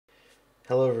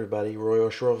Hello everybody, Roy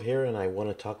Osherove here, and I want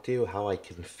to talk to you how I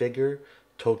configure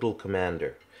Total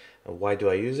Commander. And why do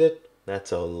I use it?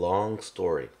 That's a long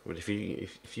story. But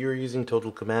if you're using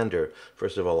Total Commander,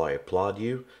 first of all, I applaud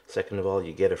you. Second of all,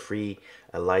 you get a free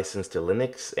license to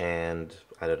Linux, and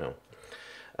I don't know.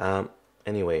 Um,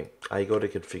 anyway, I go to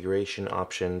configuration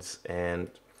options,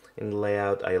 and in the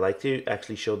layout, I like to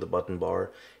actually show the button bar.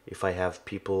 If I have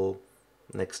people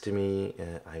next to me,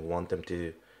 I want them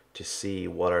to see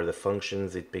what are the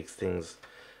functions. It makes things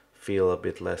feel a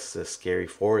bit less scary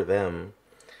for them.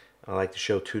 I like to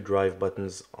show two drive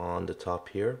buttons on the top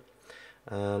here.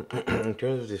 In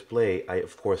terms of display, I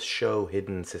of course show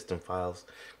hidden system files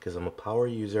because I'm a power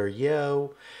user.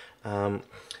 Yo. Um,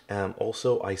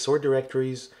 Also, I sort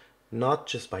directories not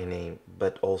just by name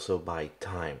but also by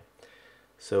time.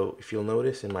 So if you'll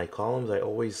notice in my columns, I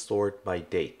always sort by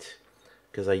date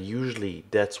because I usually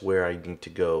that's where I need to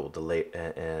go. The late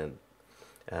and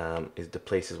is the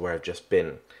places where I've just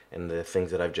been and the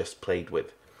things that I've just played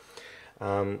with.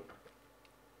 Um,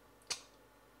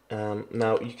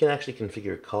 Now you can actually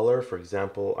configure color. For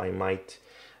example, I might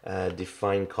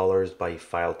define colors by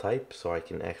file type, so I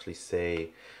can actually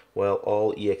say, well,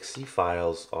 all exe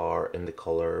files are in the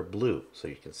color blue. So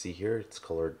you can see here it's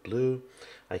colored blue.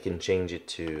 I can change it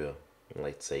to,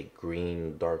 let's say,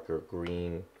 green, darker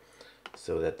green,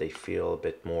 so that they feel a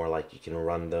bit more like you can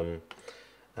run them.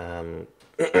 Um,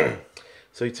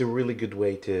 so it's a really good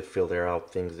way to filter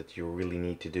out things that you really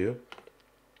need to do.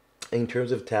 In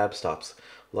terms of tab stops,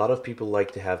 a lot of people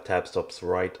like to have tab stops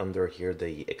right under here,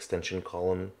 the extension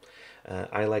column.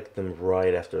 I like them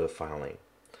right after the file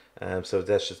name. So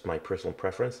that's just my personal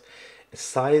preference.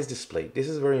 Size display, this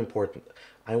is very important.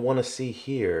 I want to see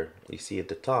here, you see at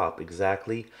the top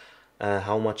exactly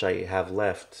how much I have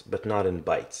left, but not in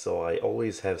bytes. So I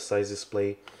always have size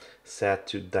display set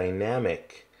to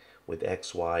dynamic with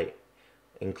XY,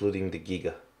 including the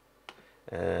giga.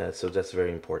 So that's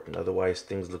very important. Otherwise,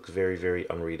 things look very, very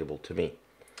unreadable to me.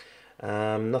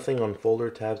 Nothing on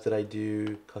folder tabs that I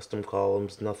do, custom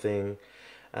columns, nothing.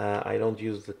 I don't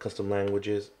use the custom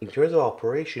languages. In terms of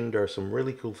operation, there are some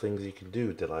really cool things you can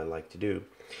do that I like to do.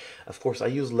 Of course, I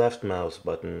use left mouse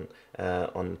button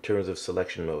on terms of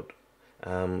selection mode.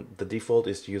 The default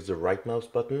is to use the right mouse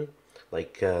button,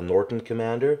 like Norton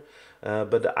Commander,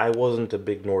 but I wasn't a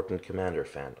big Norton Commander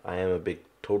fan. I am a big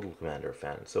Total Commander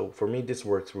fan. So for me, this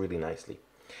works really nicely.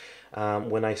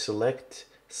 When I select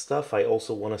stuff, I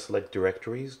also want to select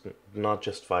directories, not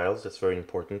just files. That's very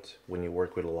important when you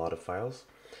work with a lot of files.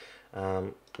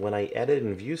 When I edit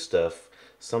and view stuff,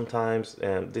 sometimes,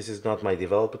 this is not my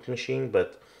development machine,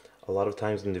 but a lot of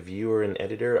times in the viewer and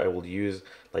editor, I will use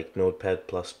like Notepad++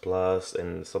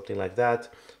 and something like that,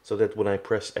 so that when I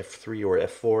press F3 or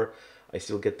F4, I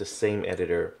still get the same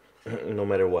editor no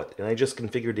matter what. And I just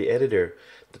configure the editor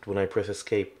that when I press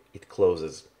escape, it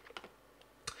closes.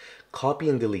 Copy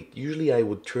and delete. Usually I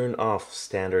would turn off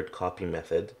standard copy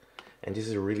method, and this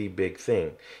is a really big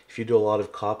thing. If you do a lot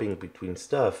of copying between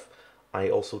stuff, I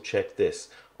also check this.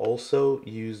 Also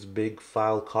use big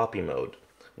file copy mode.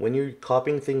 When you're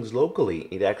copying things locally,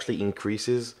 it actually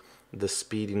increases the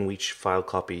speed in which file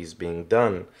copy is being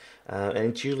done, and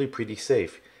it's usually pretty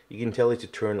safe. You can tell it to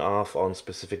turn off on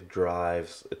specific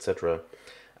drives, etc.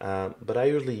 But I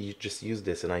usually just use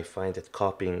this, and I find that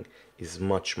copying is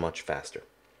much, much faster.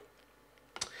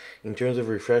 In terms of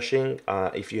refreshing,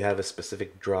 if you have a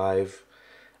specific drive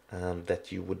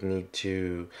that you would need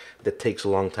to, that takes a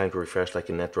long time to refresh, like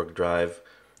a network drive,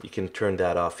 you can turn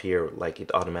that off here, like it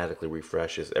automatically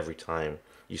refreshes every time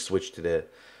you switch to the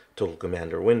Total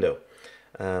Commander window.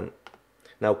 Um,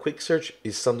 Now, quick search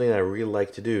is something I really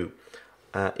like to do.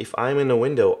 If I'm in a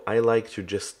window, I like to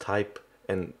just type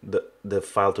and the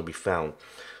file to be found.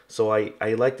 So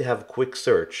I like to have quick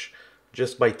search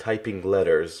just by typing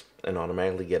letters and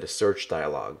automatically get a search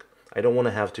dialog. I don't want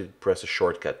to have to press a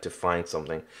shortcut to find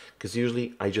something, because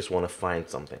usually I just want to find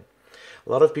something. A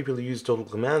lot of people use Total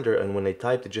Commander, and when they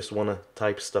type, they just want to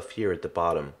type stuff here at the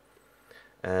bottom.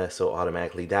 So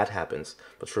automatically that happens.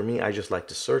 But for me, I just like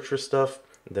to search for stuff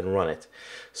and then run it.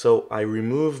 So I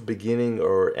remove beginning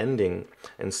or ending,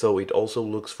 and so it also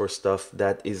looks for stuff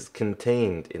that is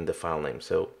contained in the file name.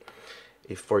 So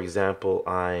if, for example,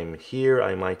 I'm here,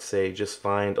 I might say just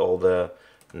find all the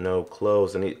no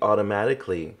close, and it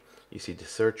automatically, you see the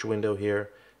search window here,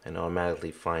 and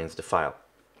automatically finds the file.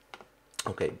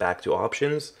 Okay, back to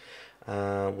options.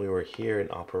 We were here in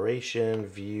operation,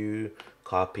 view,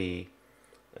 copy,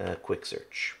 quick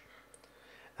search.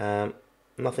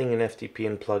 Nothing in FTP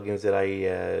and plugins that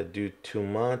I do too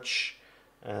much.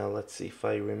 Let's see if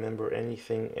I remember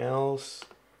anything else.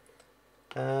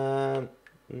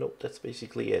 Nope, that's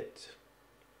basically it.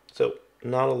 So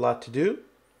not a lot to do,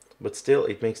 but still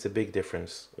it makes a big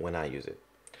difference when I use it.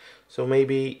 So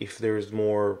maybe if there's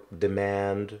more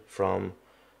demand from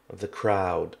the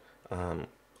crowd,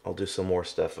 I'll do some more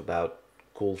stuff about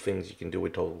cool things you can do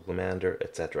with Total Commander,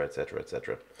 etc., etc.,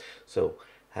 etc. So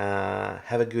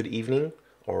have a good evening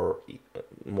or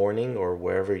morning or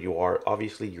wherever you are.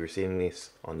 Obviously, you're seeing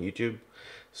this on YouTube,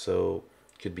 so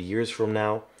it could be years from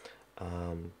now.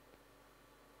 Um,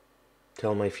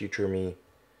 tell my future me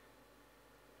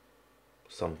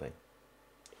something,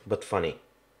 but funny.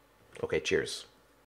 Okay, cheers.